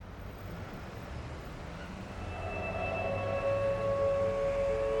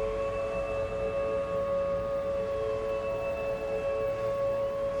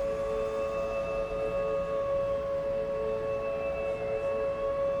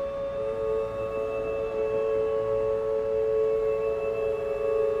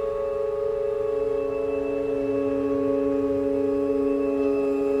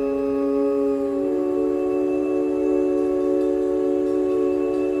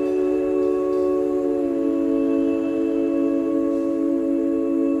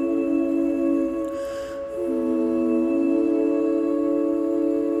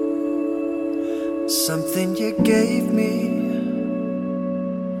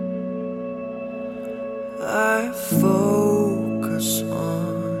I focus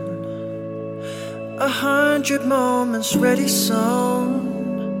on 100 moments ready sewn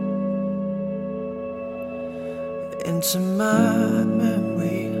into my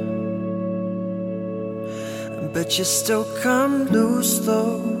memory, but you still come loose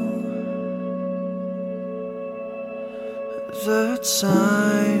though. The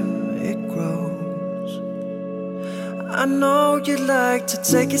time it grows, I know you like to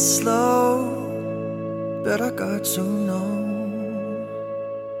take it slow, but I got to know.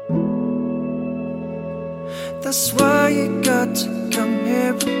 That's why you got to come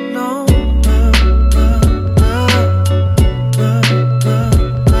here alone.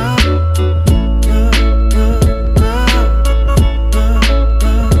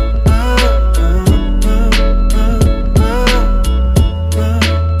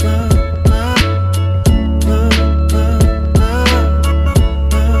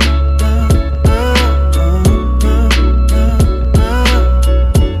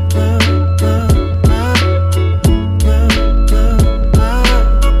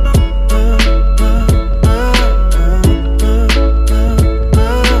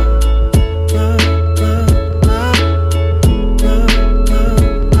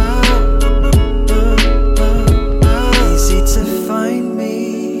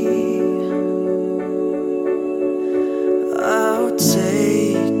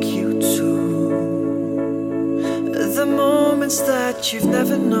 That you've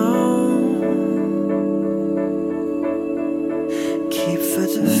never known. Keep for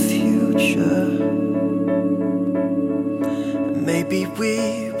the future. Maybe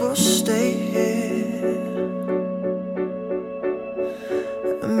we will stay here.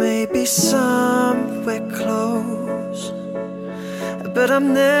 Maybe somewhere close, but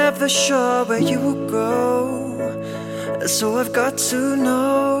I'm never sure where you will go. So I've got to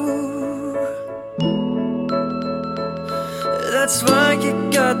know. That's why you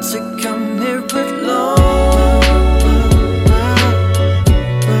got to come here alone.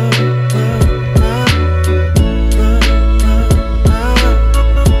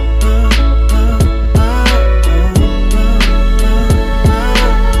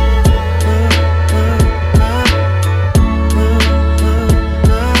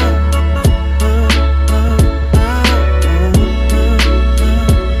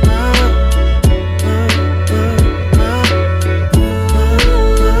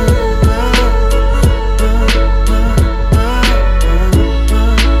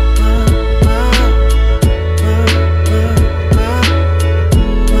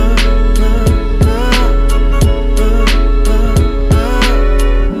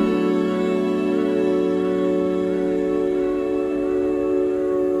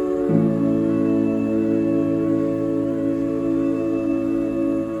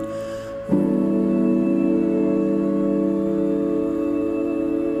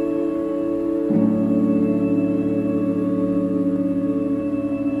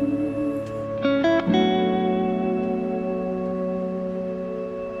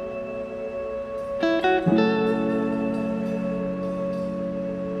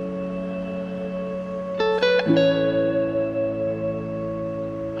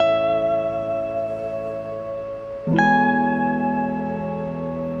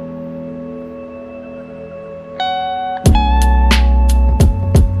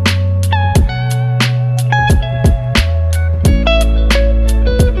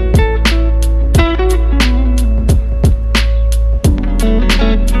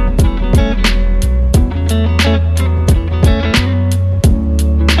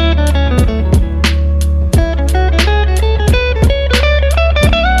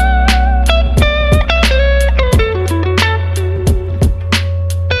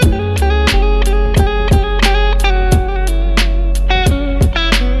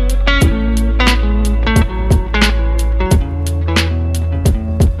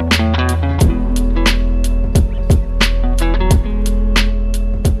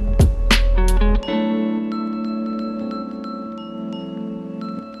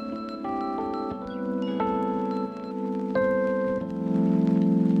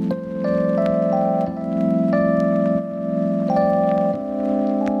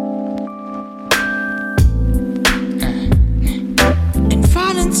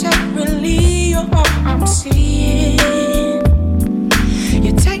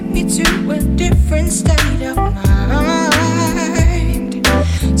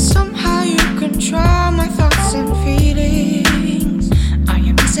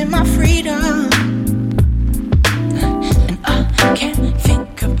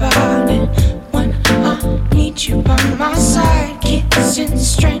 you by my side, kissing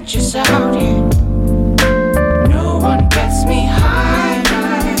strangers out here.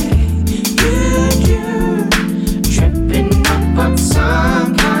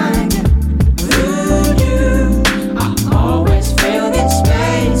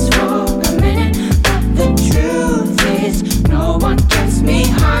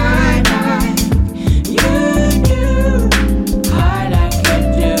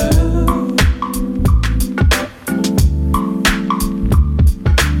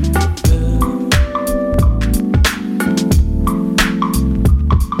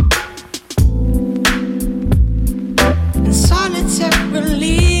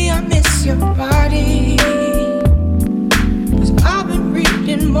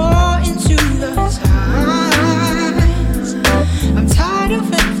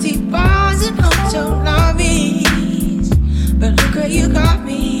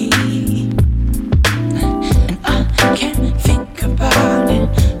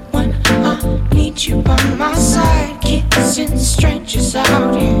 you by my side, kissing strangers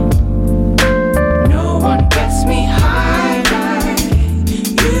out here. No one gets me high like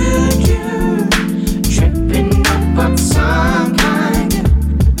you do, tripping up on some kind of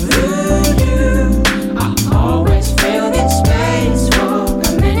voodoo. I always feel this space for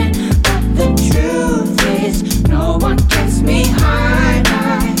a minute, but the truth is no one gets me high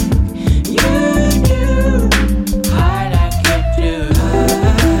like you do, high like you do.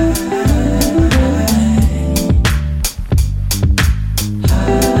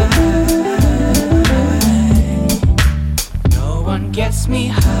 No one gets me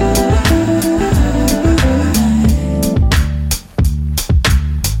high.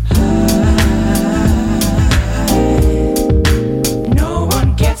 No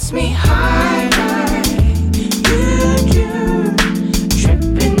one gets me high like you do,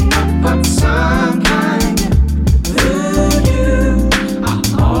 tripping up on some kind of voodoo. I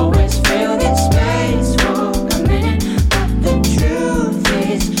always feel this space for a minute, but the truth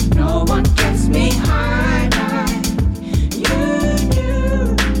is no one gets me high like you do,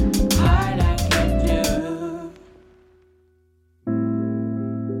 high like you do.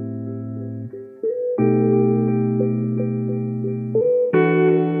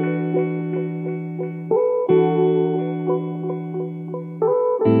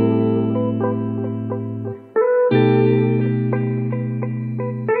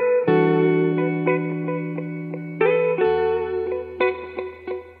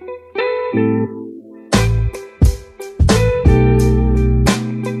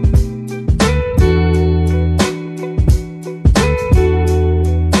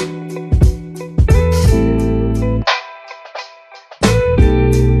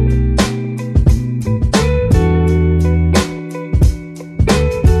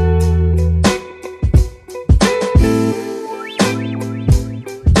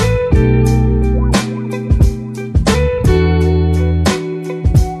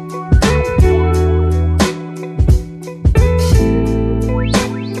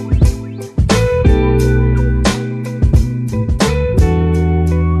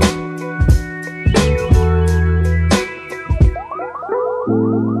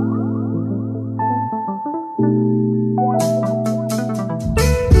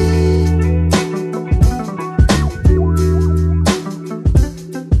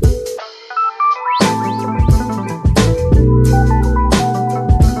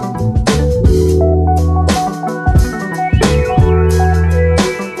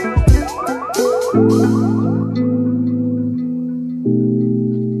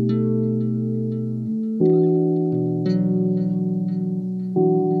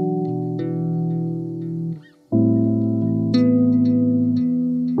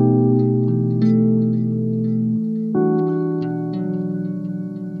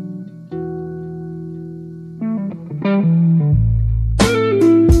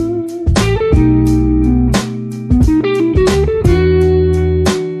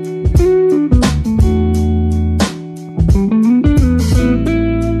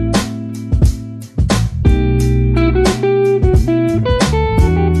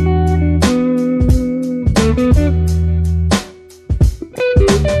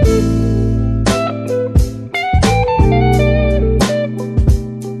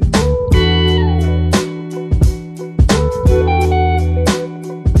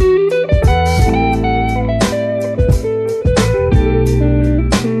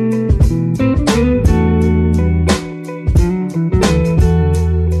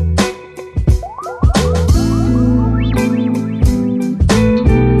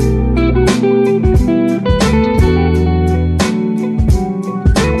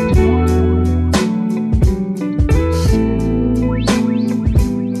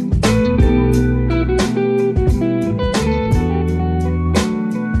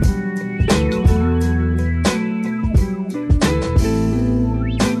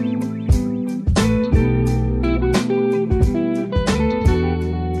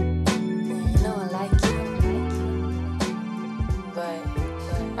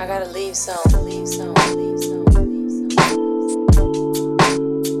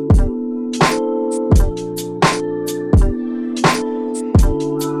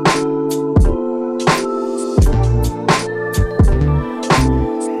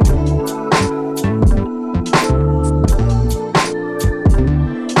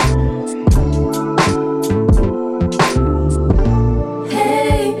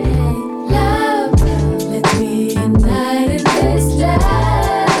 Love, let's be united in this life.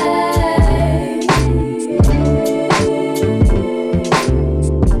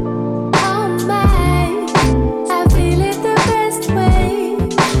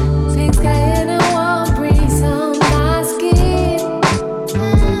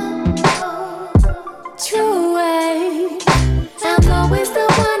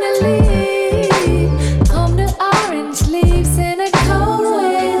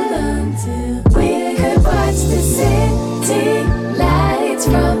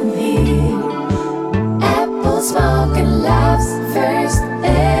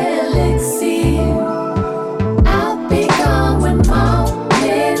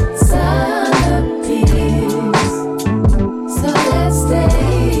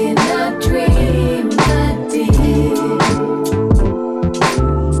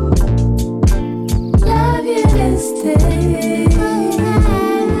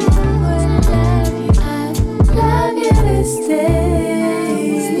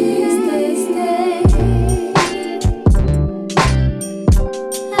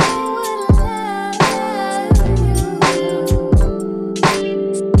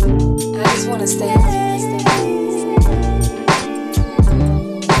 wanna stay.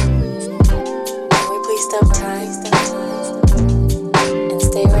 Can we please stop time and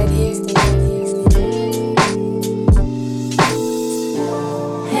stay right here?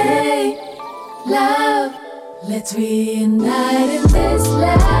 Hey, love, let's reunite in this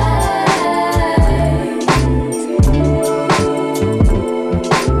life.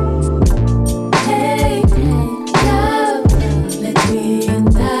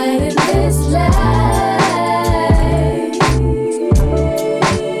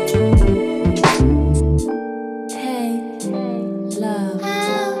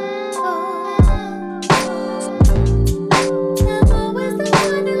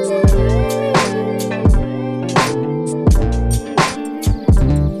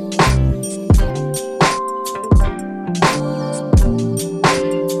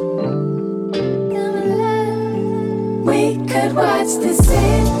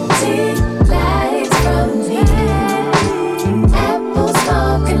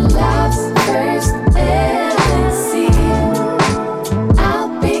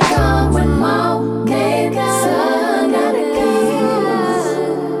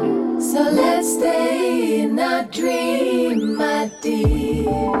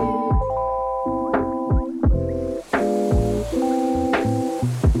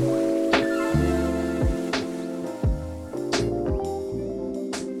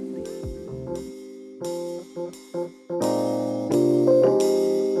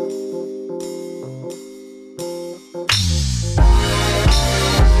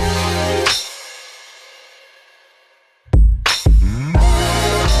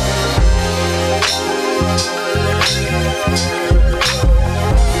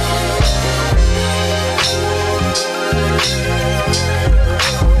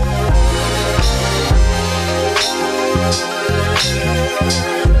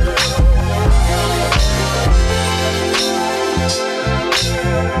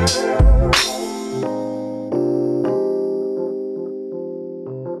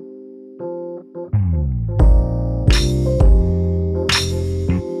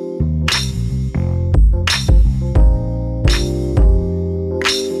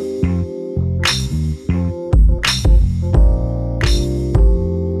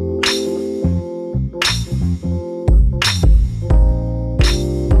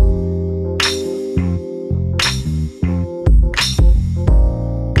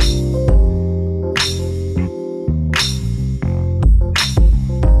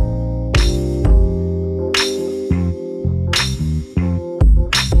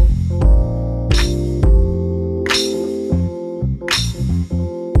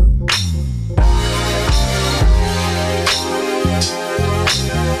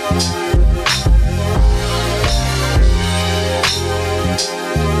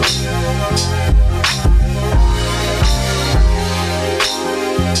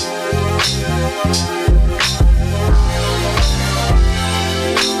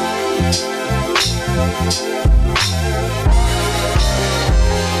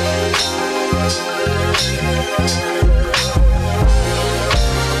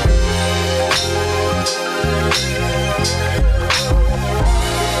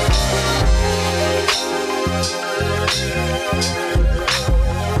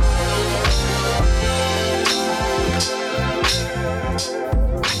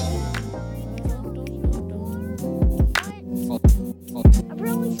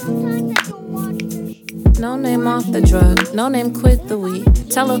 No name off the drug, no name quit the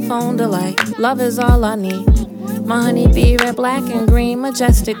weed. Telephone delight, love is all I need. My honeybee, red, black, and green,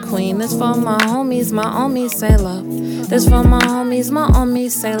 majestic queen. This for my homies say love. This for my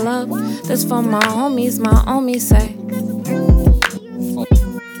homies say love. This for my homies say.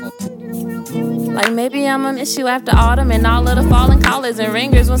 Like maybe I'ma miss you after autumn and all of the falling collars and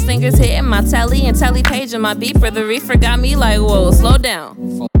ringers when stingers hitting my telly and telly page and my beeper. The reefer got me like, whoa, slow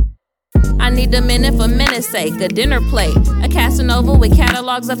down. I need a minute for minute's sake, a dinner plate. A Casanova with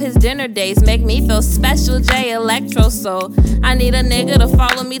catalogs of his dinner days make me feel special, J Electro Soul. I need a nigga to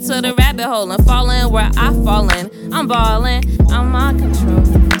follow me to the rabbit hole and fall in where I fall in. I'm ballin', I'm on control.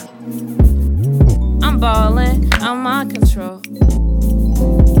 I'm ballin', I'm on control.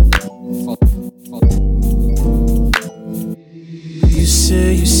 You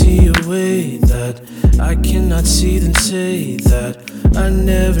say you see a way that I cannot see, then say that I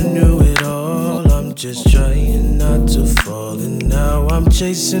never knew it all. I'm just trying not to fall, and now I'm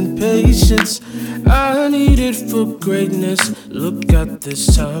chasing patience. I need it for greatness. Look at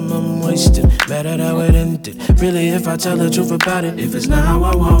this time I'm wasting. Mad at how it ended. Really, if I tell the truth about it, if it's not how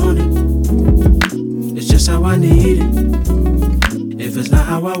I want it, it's just how I need it. If it's not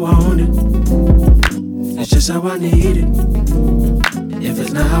how I want it, it's just how I need it. If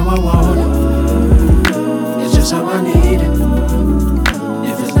it's not how I want it, it's just how I need it.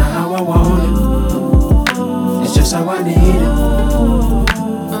 If it's not how I want it, it's just how I need it.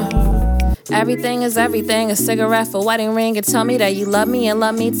 Everything is everything, a cigarette for wedding ring. And tell me that you love me and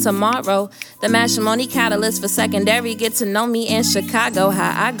love me tomorrow. The matrimony catalyst for secondary. Get to know me in Chicago,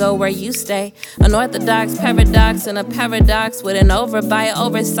 how I go where you stay. Unorthodox paradox and a paradox with an overbite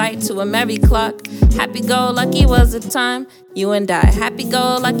oversight to a merry clock. Happy-go-lucky was the time, you and I.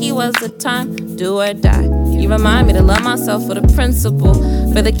 Happy-go-lucky was the time, do or die. You remind me to love myself for the principle,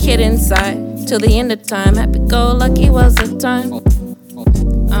 for the kid inside, till the end of time. Happy-go-lucky was the time.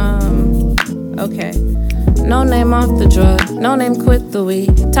 Okay. No name off the drug, no name quit the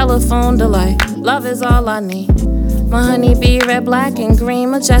weed. Telephone delight, love is all I need. My honeybee, red, black, and green,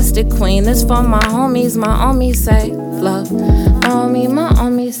 majestic queen. This for my homies say love. My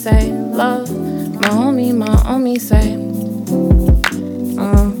homie say love. My homie say.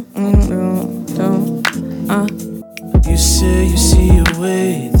 You say you see a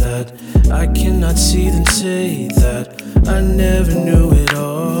way that I cannot see, then say that I never knew it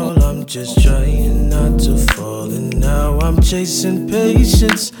all. I'm just trying not to fall, and now I'm chasing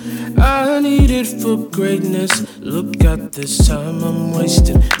patience. I need it for greatness. Look at this time I'm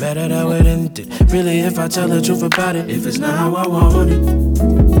wasting. Mad at how it ended. Really, if I tell the truth about it, if it's not how I want it,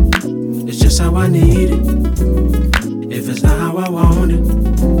 it's just how I need it. If it's not how I want it,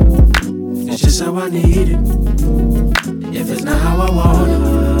 it's just how I need it. If it's not how I want it,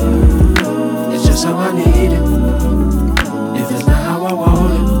 it's just how I need it. If it's not how I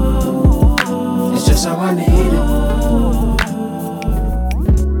want it, it's just how I need it.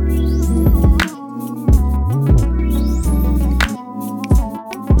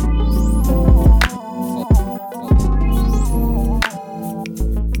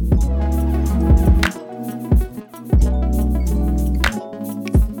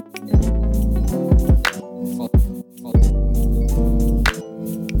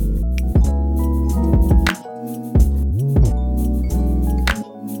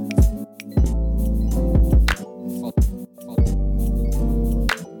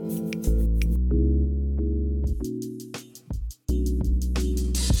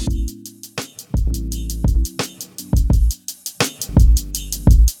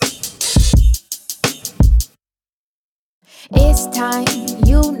 It's time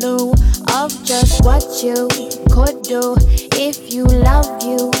you knew of just what you could do. If you love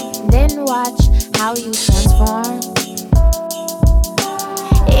you, then watch how you transform.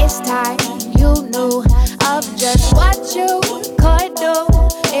 It's time you knew of just what you could do.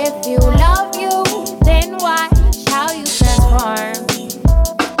 If you love you, then watch how you transform.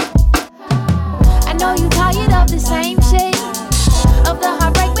 I know you tired of the same shit, of the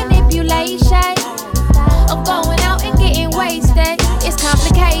heartbreak manipulation, of going out and getting wasted. It's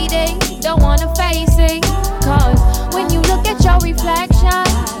complicated, don't wanna face it. Cause when you look at your reflection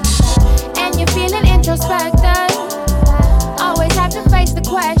and you're feeling introspective, always have to face the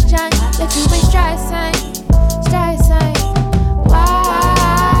question that you've been stressing.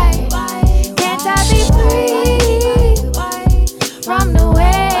 Why can't I be free from the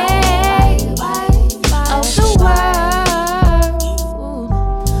weight of the world?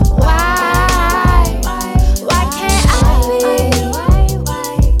 Why can't I be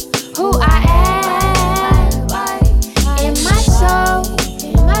who I am in my soul?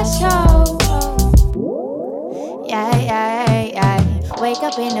 Yeah. Wake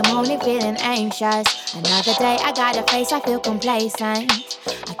up in the morning feeling anxious. Another day I gotta face, I feel complacent.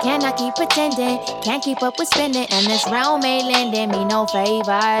 I cannot keep pretending, can't keep up with spending, and this realm ain't lending me no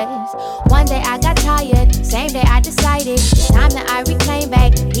favors. One day I got tired, same day I decided it's time that I reclaim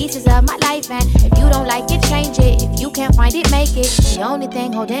back pieces of my life. And if you don't like it, change it. If you can't find it, make it. The only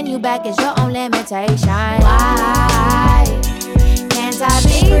thing holding you back is your own limitation. Why can't I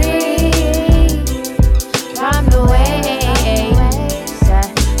be free from the ways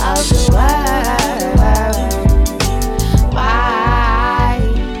of the world? Why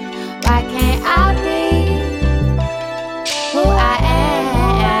can't I be who I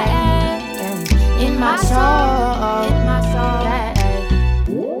am in my soul?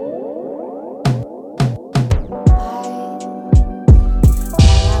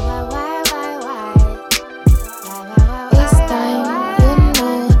 It's time you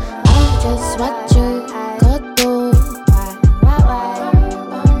knew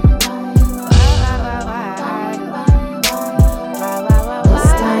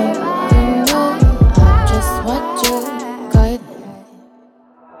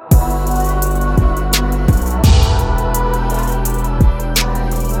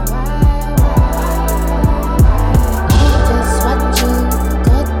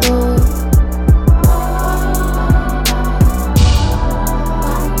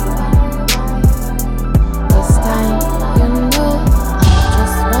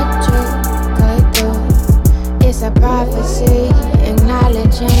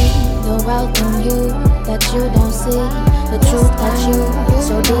that you don't see, the truth that you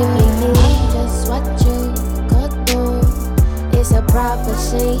so deeply need. Just what you could do, it's a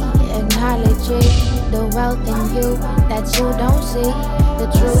prophecy, acknowledging the wealth in you that you don't see, the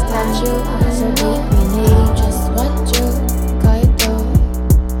truth that you so deeply need. Just what you could do.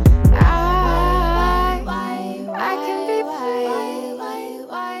 I can be free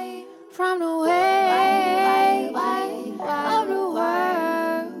from the way of the world.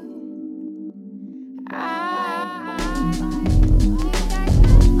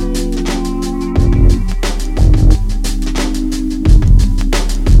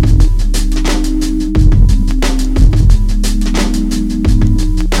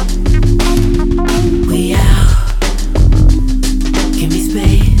 We out, give me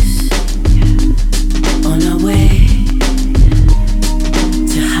space, on our way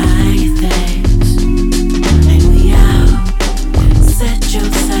to higher things. And we out, set your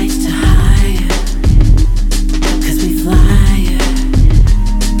sights to higher, 'cause we flyer,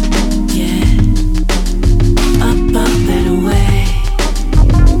 yeah. Up, up and away,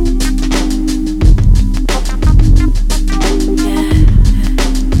 yeah.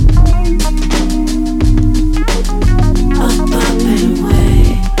 Up, up and away,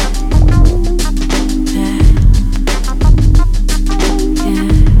 yeah. Yeah,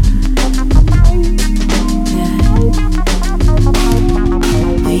 yeah.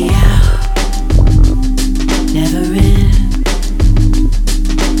 We out, never in,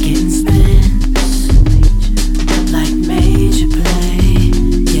 getting spins like major play,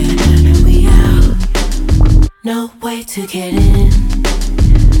 yeah. And we out, no way to get in.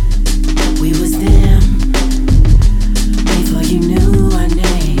 We was them before you knew our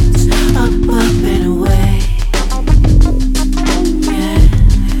names. Up, up and away, yeah,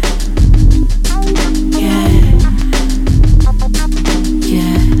 yeah,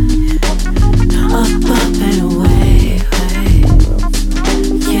 yeah. Up, up and away,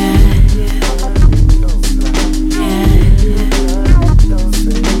 yeah, yeah, yeah.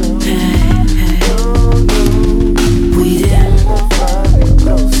 We did.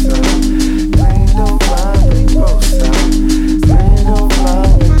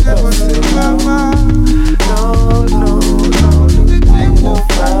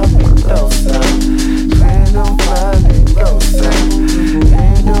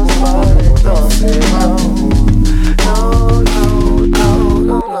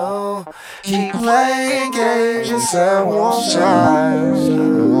 Keep playing games, your sun won't shine.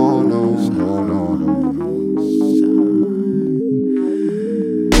 No, no, no, no, no.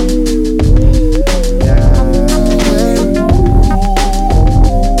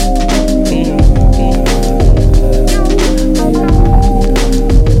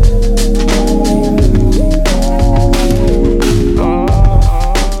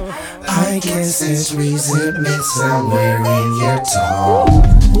 I can sense resentment somewhere in your tone.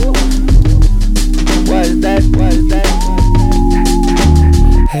 What is that? What is that?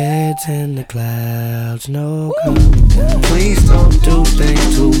 Heads in the clouds, no coming down. Please don't do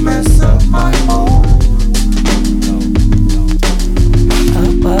things to mess up my mood.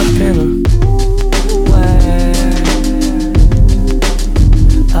 Up, up in a way,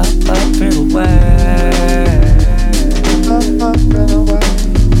 up, up in a way, Up, up and away,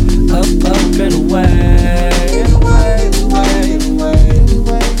 up, up in a way, away, away, away,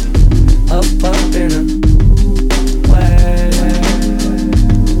 away. up, up in a way.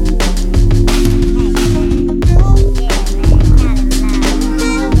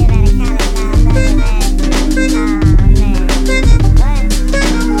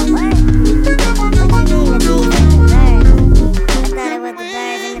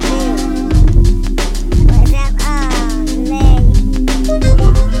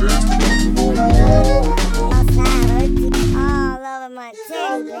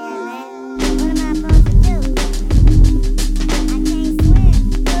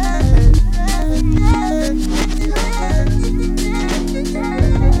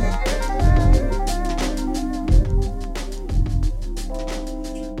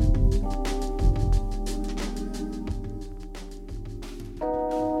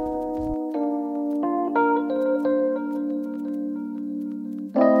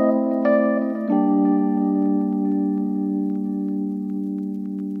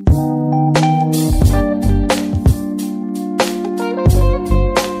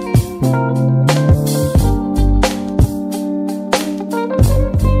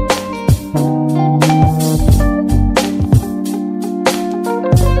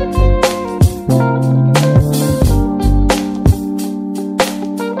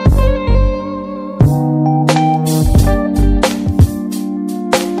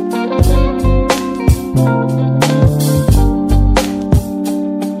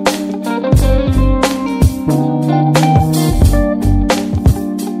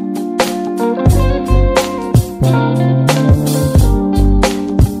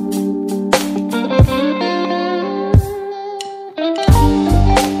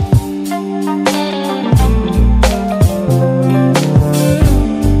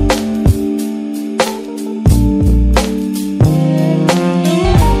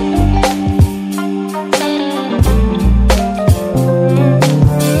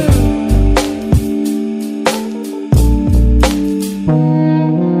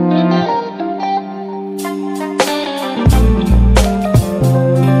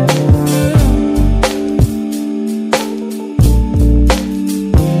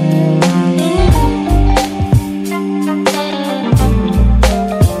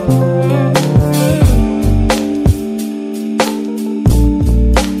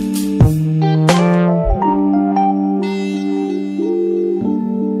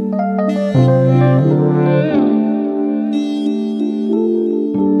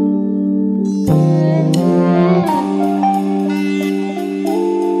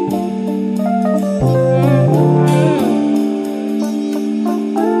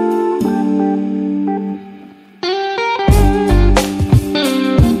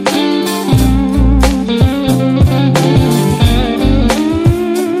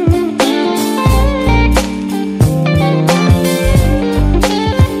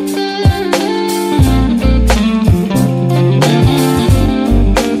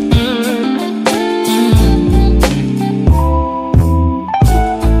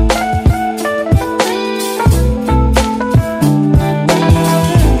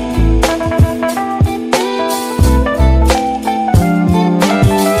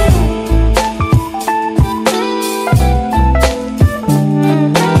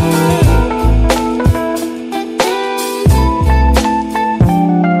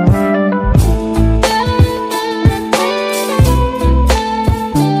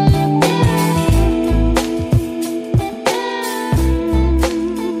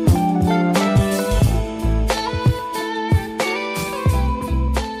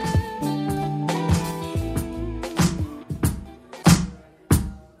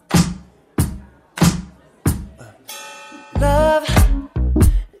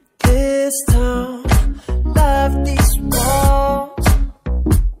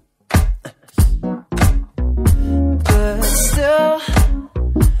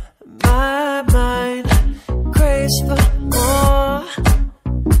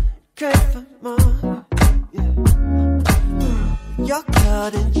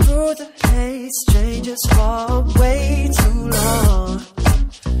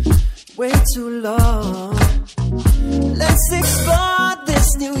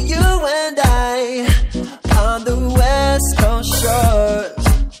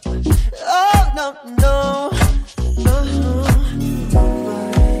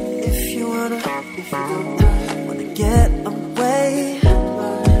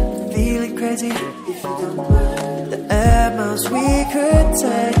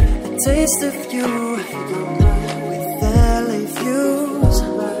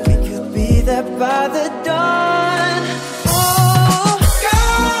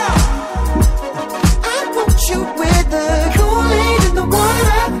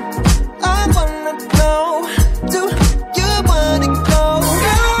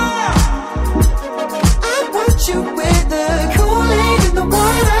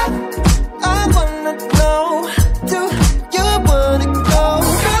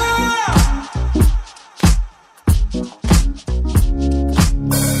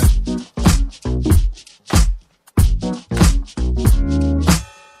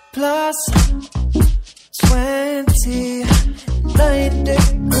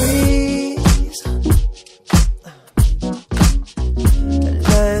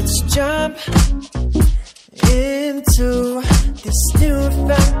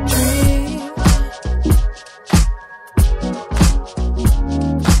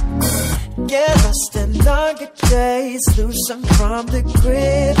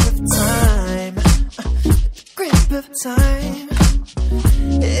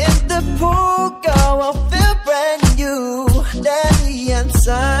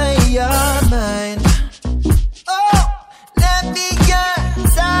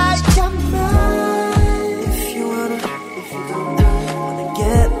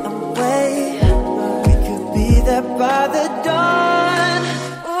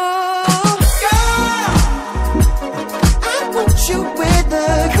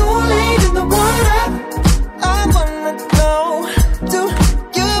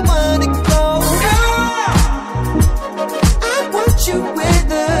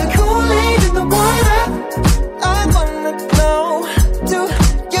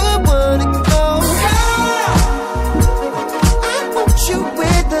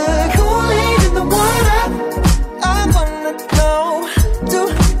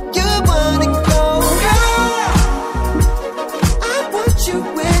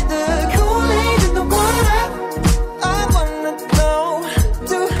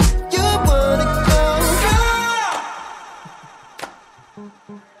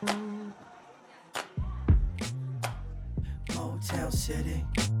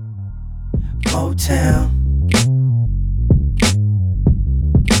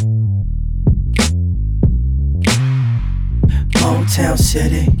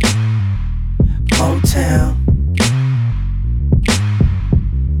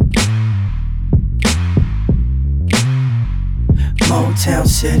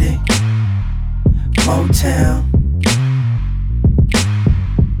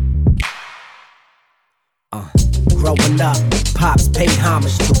 Growing up, Pops paid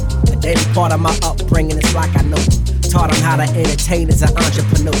homage to a Any part of my upbringing is like I know. Taught him how to entertain as an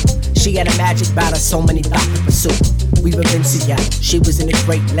entrepreneur. She had a magic about her, so many thought to pursue. We were in Seattle, she was in the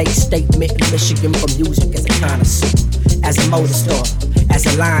Great Lakes State, Michigan, for music as a connoisseur. As a motor store, as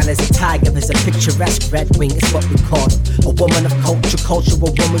a lion, as a tiger, as a picturesque red wing is what we call her. A woman of culture, a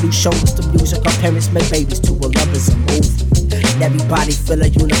woman who shows the music. Her parents made babies to her lovers a movie. And everybody feel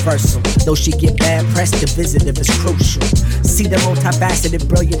her universal. Though she get bad press, the visitor is crucial. See the multifaceted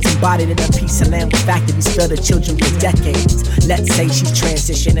brilliance embodied in a piece of land with factories fill the children for decades. Let's say she's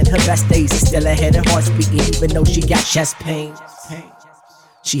transitioning, her best days is still ahead, her heart's beating even though she got chest pain.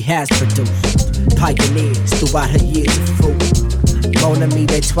 She has produced pioneers throughout her years of fruit. Mon ami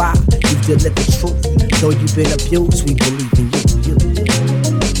de toi, you've delivered truth. Though you've been abused, we believe in you.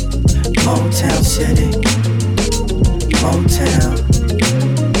 Motown City, Motown,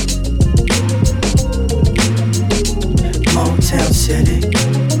 Motown City,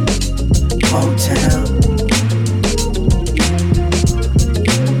 Motown.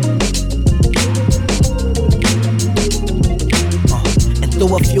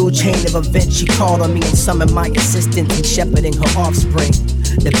 Through a few chain of events, she called on me and summoned my assistance in shepherding her offspring.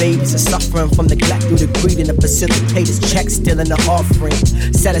 The babies are suffering from neglect due to greed, and the facilitators check still in the offering.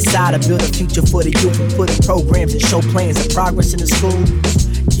 Set aside to build a future for the youth and put in programs and show plans of progress in the schools.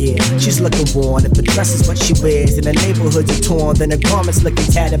 Yeah, she's looking worn. If the dress is what she wears and the neighborhoods are torn, then the garments looking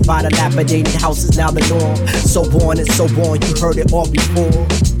tattered by the dilapidated house is now the norm. So born and so born, you heard it all before.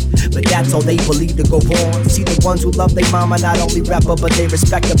 But that's all they believe to go on. See the ones who love their mama not only rap her, but they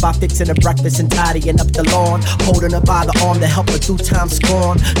respect her by fixing her breakfast and tidying up the lawn. Holding her by the arm to help her through time's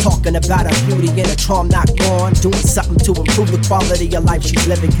scorn. Talking about her beauty and her charm not gone. Doing something to improve the quality of life she's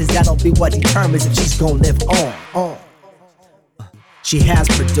living, cause that'll be what determines if she's gonna live on. She has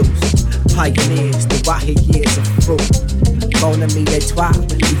produced pioneers throughout her years of fruit. Mon ami de toi,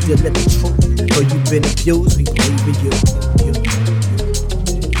 you've delivered truth. Though you've been abused, we believe in you.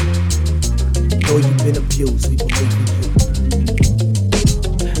 Though you've been abused, we believe in you.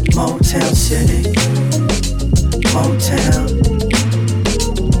 Motown City, Motown.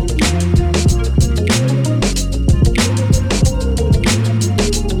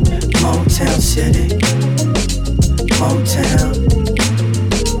 Motown City, Motown.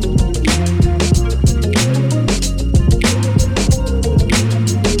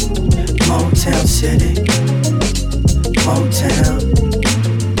 Motown City, Motown.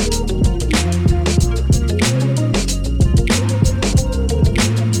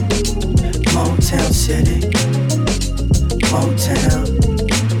 Motown City, Motown.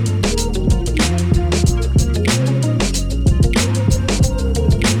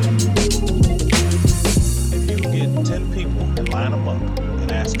 If you get 10 people and line them up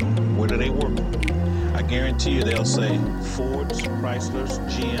and ask them where do they work, I guarantee you they'll say Fords, Chryslers,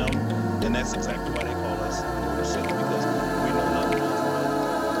 GM, and that's exactly why they call us Motor City, because we know nothing else.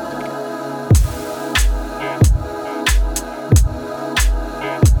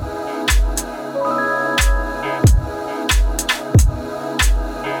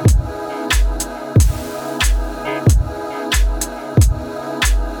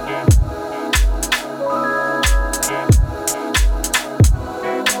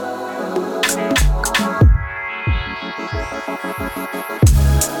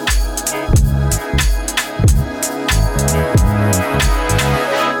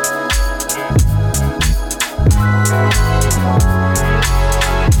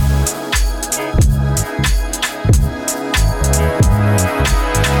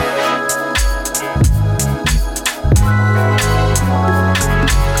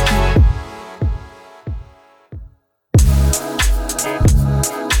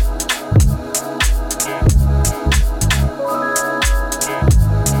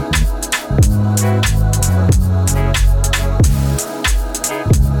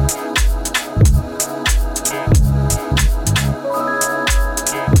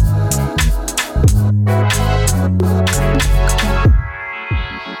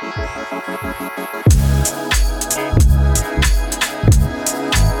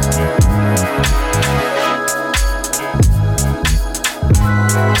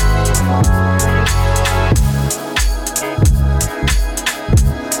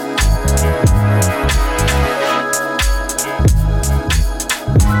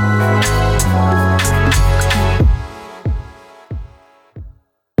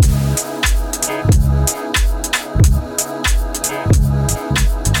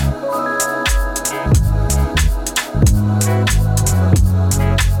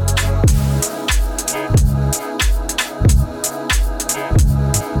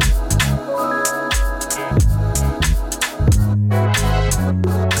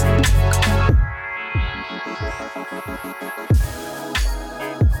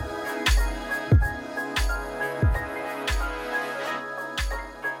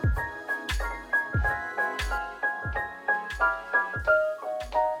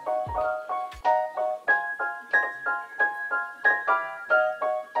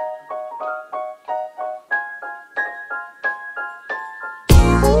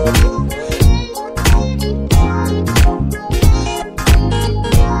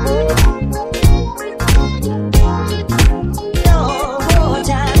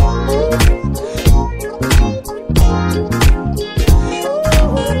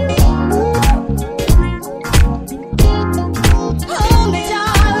 Hold me,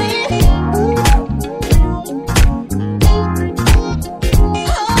 darling.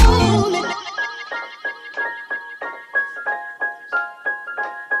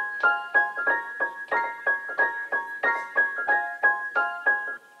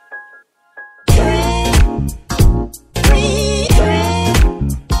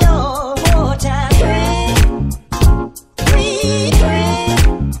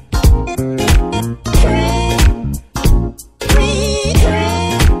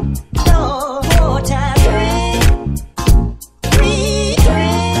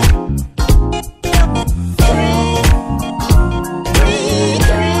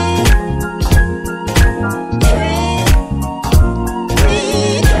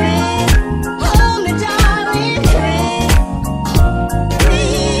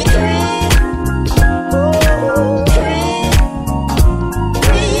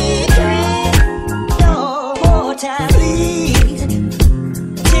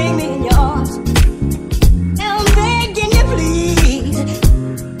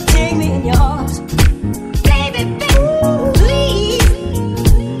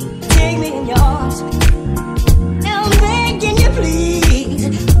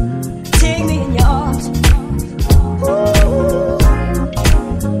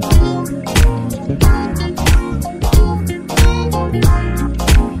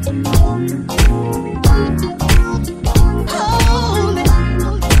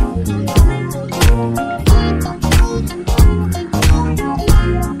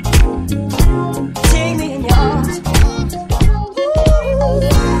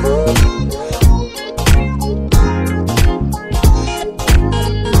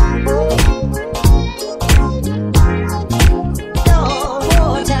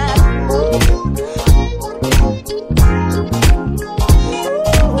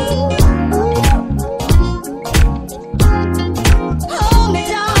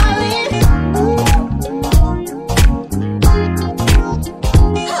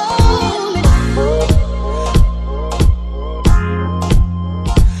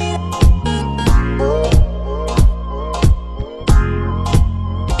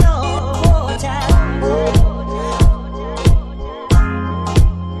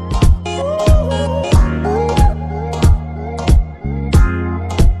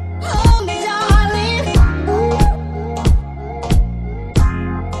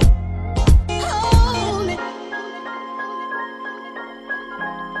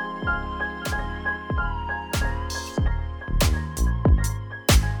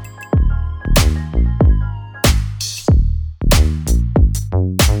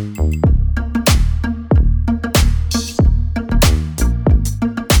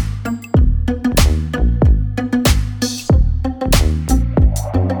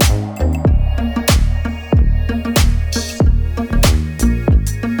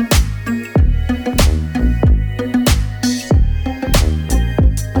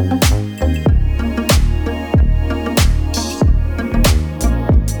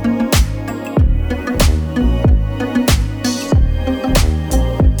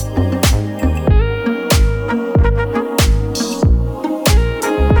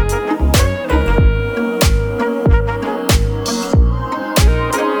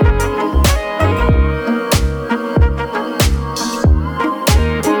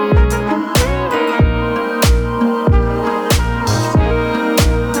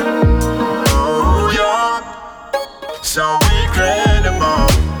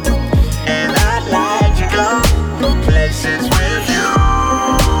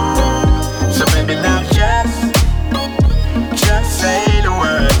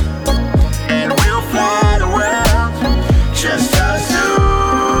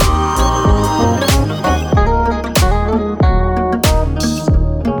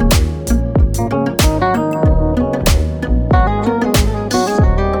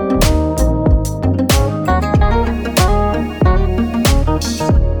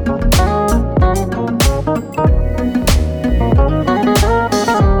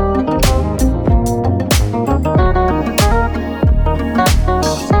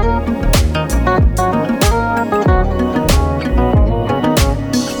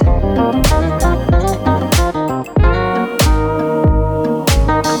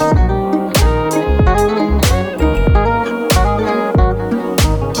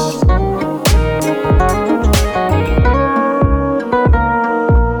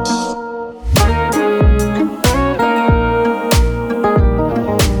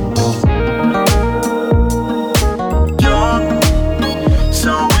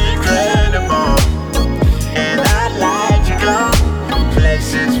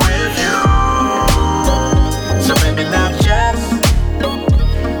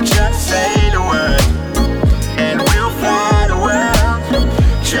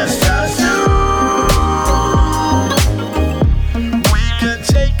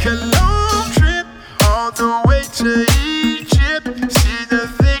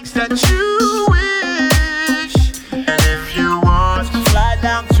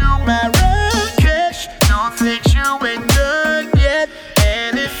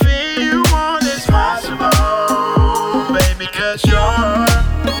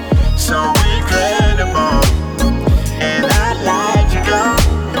 so incredible. And I'd like to go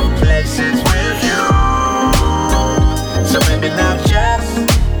places with you. So baby, now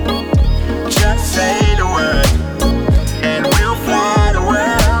just say the word, and we'll fly the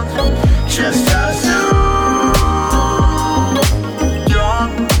world, just us two. You're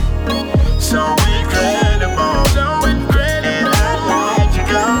so incredible, and I'd like to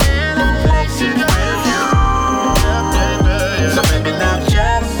go places with you. So baby, now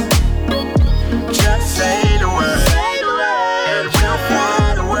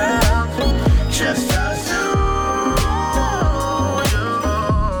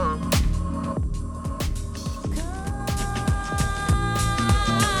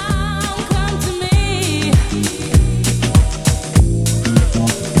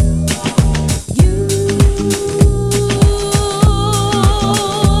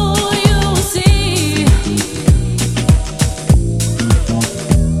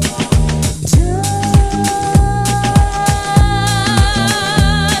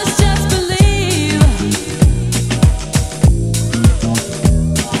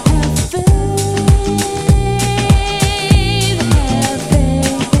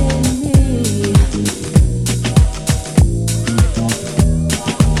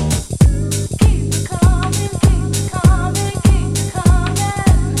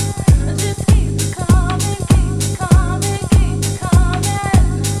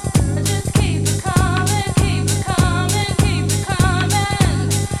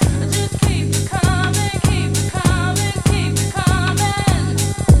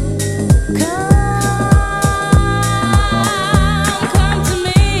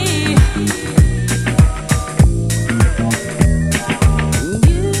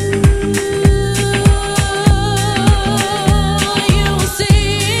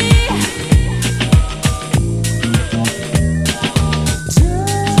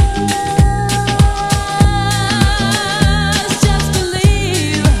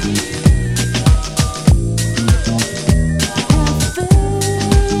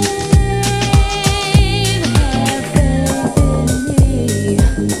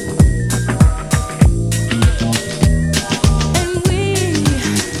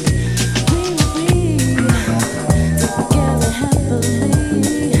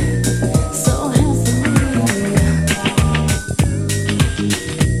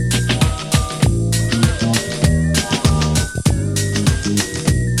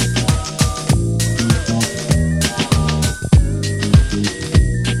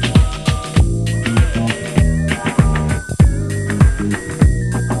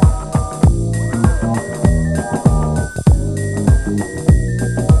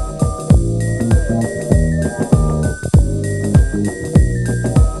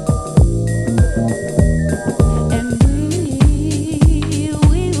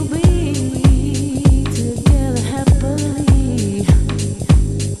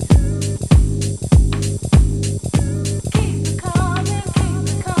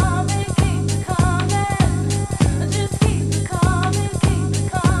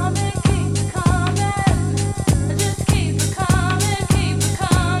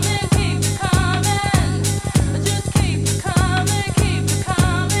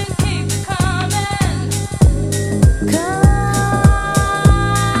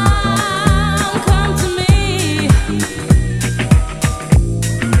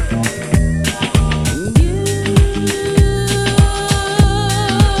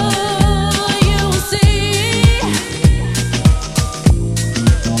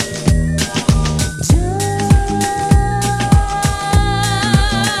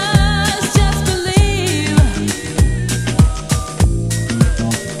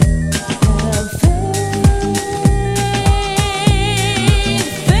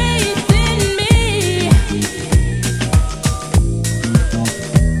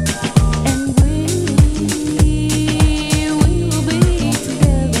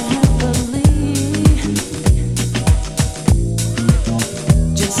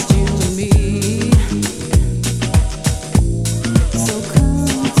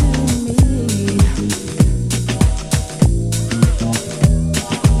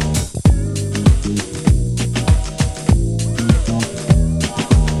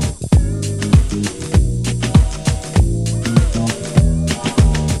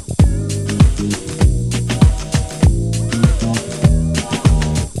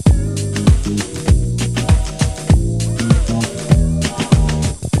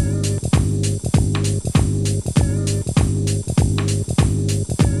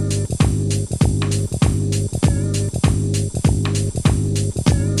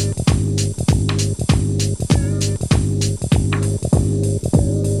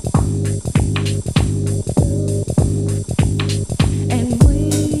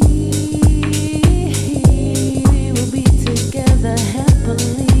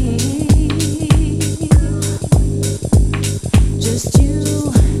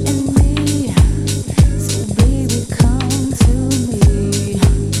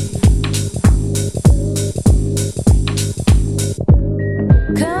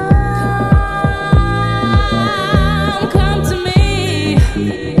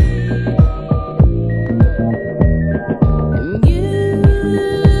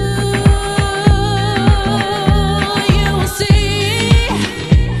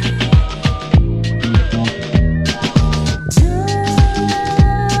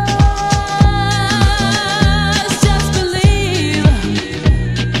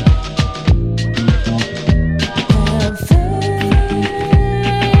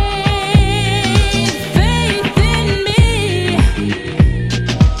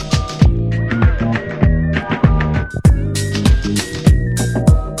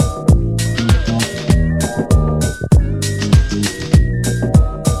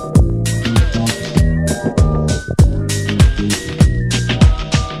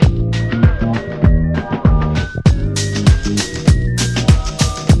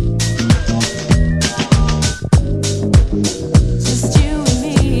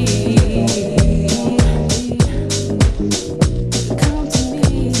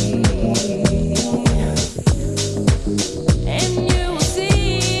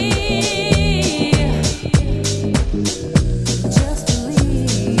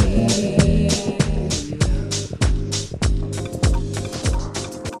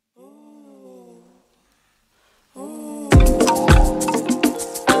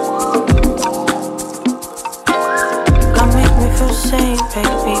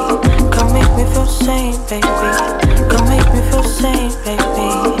baby. Come make me feel sane, baby.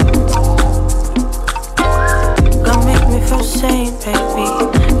 Come make me feel sane, baby.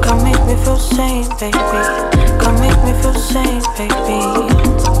 Come make me feel sane, baby. Come make me feel sane, baby.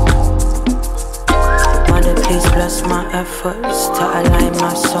 Mother, please bless my efforts to align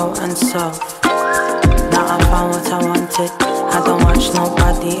my soul and self. Now I found what I wanted, I don't watch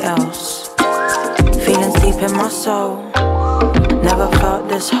nobody else. Feelings deep in my soul, never felt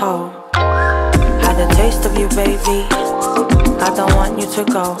this whole. Had a taste of you, baby. I don't want you to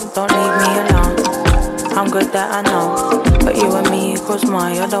go, don't leave me alone. I'm good that I know, but you and me equals more,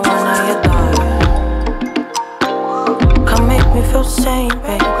 you're the one I adore. Come make me feel sane,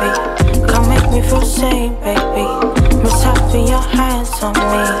 baby. Come make me feel sane, baby. Miss having your hands on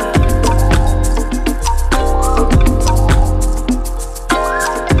me.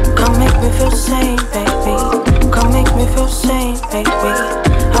 Come make me feel sane, baby. Come make me feel sane, baby.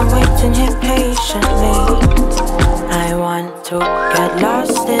 I'm waiting here patiently. I want to get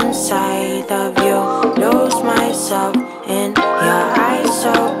lost inside of you, lose myself in your eyes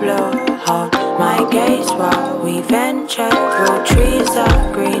so blue. Hold my gaze while we venture through trees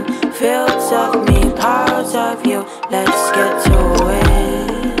of green, fields of me, piles of you. Let's get to it.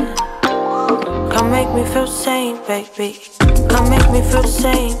 Come make me feel sane, baby. Come make me feel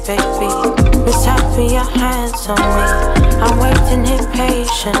sane, baby. Miss having your hands on me. I'm waiting here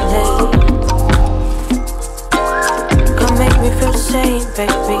patiently. Come make me feel sane,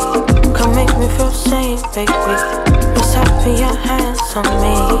 baby. Come make me feel sane, baby. Miss having your hands on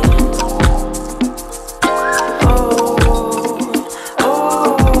me.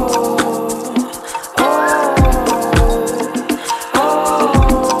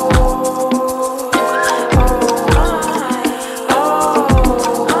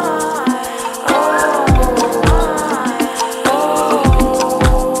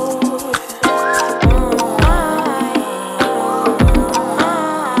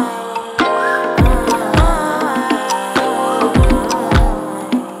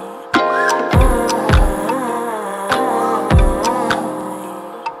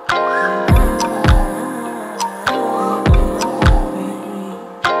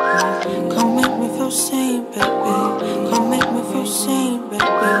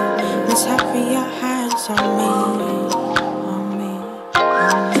 On me.